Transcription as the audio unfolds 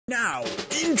Now,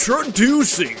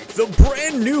 introducing the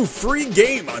brand new free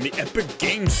game on the Epic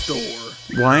Game Store.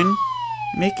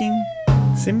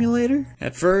 Winemaking Simulator?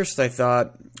 At first I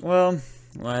thought, well,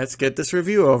 let's get this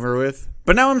review over with.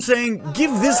 But now I'm saying,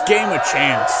 give this game a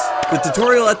chance. The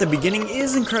tutorial at the beginning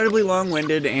is incredibly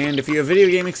long-winded, and if you have video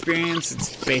game experience,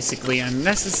 it's basically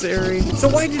unnecessary. So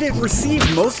why did it receive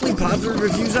mostly positive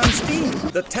reviews on Steam?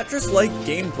 The Tetris-like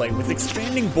gameplay with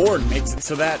expanding board makes it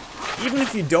so that, even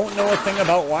if you don't know a thing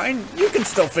about wine, you can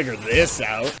still figure this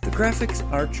out. The graphics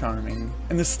are charming,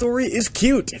 and the story is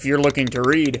cute if you're looking to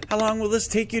read. How long will this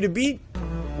take you to beat?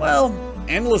 Well,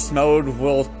 endless mode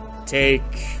will take...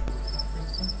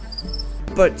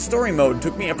 But story mode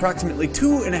took me approximately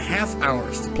 2.5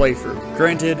 hours to play through.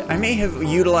 Granted, I may have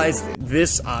utilized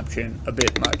this option a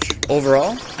bit much.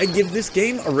 Overall, I give this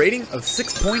game a rating of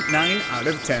 6.9 out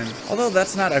of 10. Although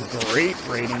that's not a great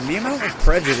rating, the amount of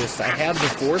prejudice I had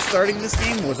before starting this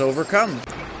game was overcome.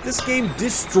 This game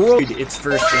destroyed its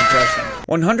first impression.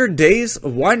 100 Days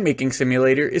of Winemaking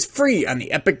Simulator is free on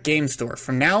the Epic Game Store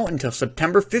from now until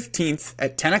September 15th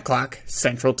at 10 o'clock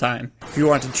Central Time. If you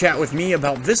want to chat with me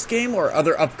about this game or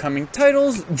other upcoming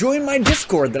titles, join my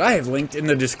Discord that I have linked in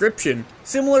the description.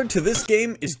 Similar to this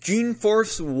game is Gene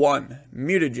Force 1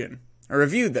 Mutagen, a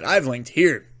review that I've linked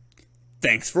here.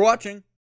 Thanks for watching.